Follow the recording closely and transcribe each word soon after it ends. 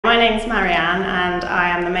My name's Marianne and I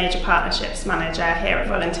am the Major Partnerships Manager here at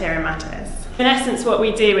Volunteering Matters. In essence, what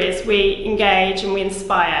we do is we engage and we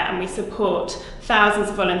inspire and we support thousands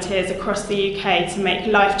of volunteers across the UK to make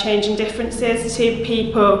life-changing differences to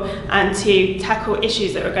people and to tackle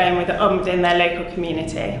issues that are going on within their local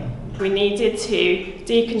community. We needed to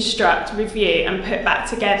deconstruct, review and put back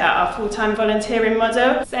together our full-time volunteering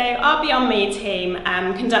model. So our BeyondMe team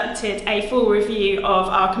conducted a full review of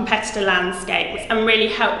our competitor landscape and really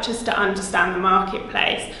helped us to understand the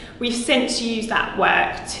marketplace. We've since used that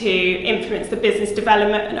work to influence the business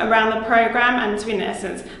development around the programme and to, in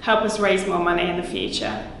essence, help us raise more money in the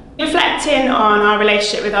future. Reflecting on our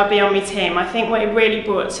relationship with our BeyondMe team, I think what it really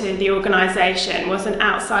brought to the organisation was an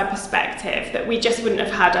outside perspective that we just wouldn't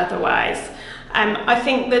have had otherwise. I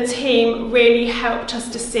think the team really helped us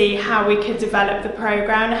to see how we could develop the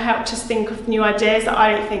programme and helped us think of new ideas that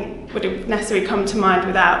I don't think would have necessarily come to mind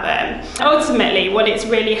without them. Ultimately, what it's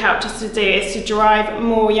really helped us to do is to drive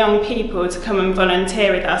more young people to come and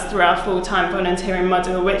volunteer with us through our full-time volunteering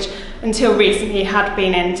model, which until recently had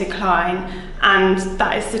been in decline. And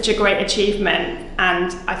that is such a great achievement,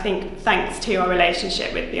 and I think thanks to our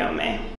relationship with BeyondMe.